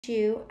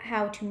you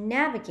how to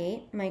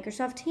navigate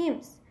Microsoft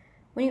Teams.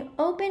 When you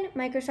open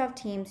Microsoft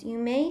Teams, you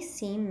may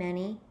see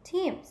many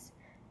teams.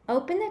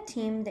 Open the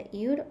team that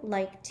you'd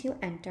like to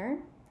enter,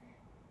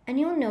 and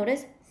you'll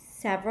notice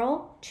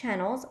several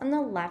channels on the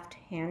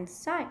left-hand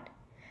side.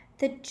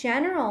 The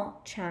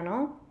general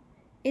channel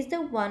is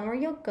the one where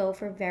you'll go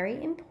for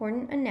very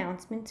important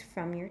announcements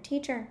from your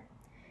teacher.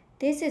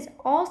 This is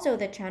also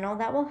the channel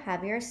that will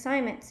have your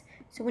assignments.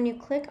 So when you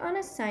click on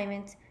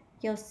assignments,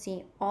 you'll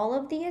see all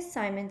of the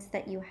assignments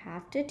that you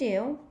have to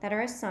do that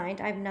are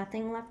assigned. I have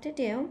nothing left to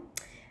do.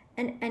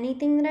 And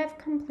anything that I've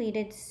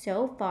completed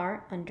so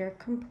far under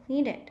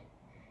completed.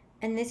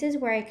 And this is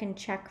where I can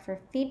check for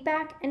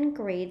feedback and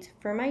grades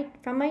from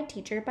my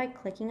teacher by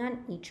clicking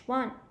on each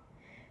one.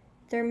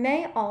 There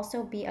may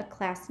also be a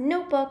class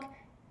notebook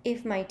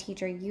if my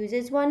teacher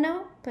uses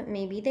OneNote, but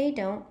maybe they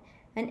don't.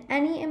 And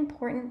any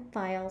important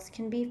files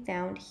can be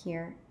found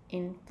here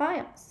in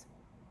Files.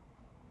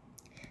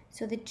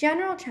 So the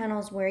general channel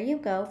is where you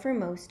go for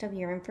most of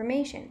your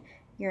information.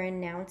 Your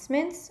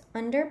announcements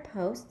under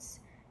Posts,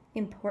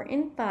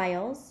 important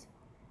files,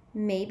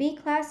 maybe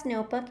class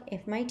notebook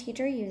if my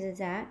teacher uses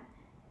that.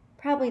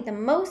 Probably the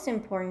most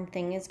important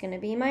thing is going to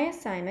be my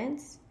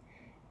assignments.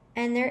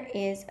 And there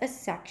is a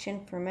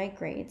section for my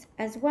grades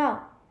as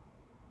well.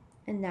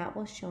 And that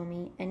will show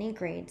me any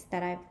grades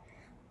that I've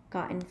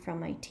gotten from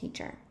my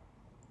teacher.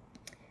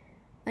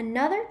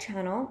 Another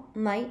channel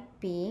might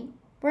be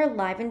where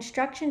live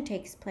instruction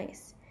takes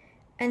place.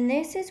 And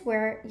this is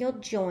where you'll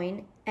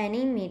join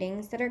any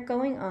meetings that are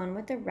going on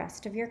with the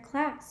rest of your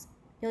class.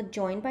 You'll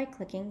join by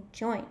clicking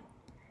Join.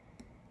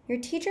 Your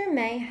teacher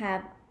may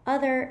have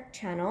other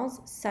channels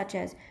such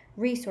as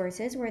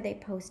resources where they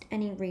post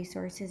any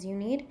resources you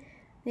need.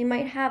 They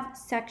might have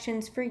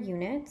sections for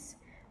units,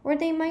 or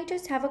they might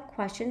just have a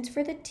questions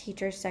for the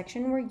teacher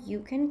section where you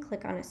can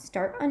click on a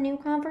Start a New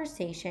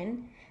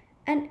Conversation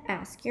and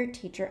ask your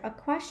teacher a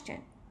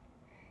question.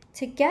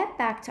 To get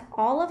back to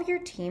all of your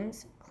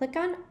teams, click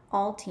on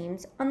All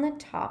Teams on the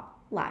top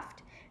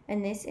left,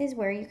 and this is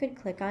where you could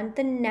click on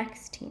the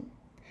next team.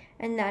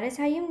 And that is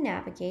how you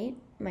navigate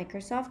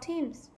Microsoft Teams.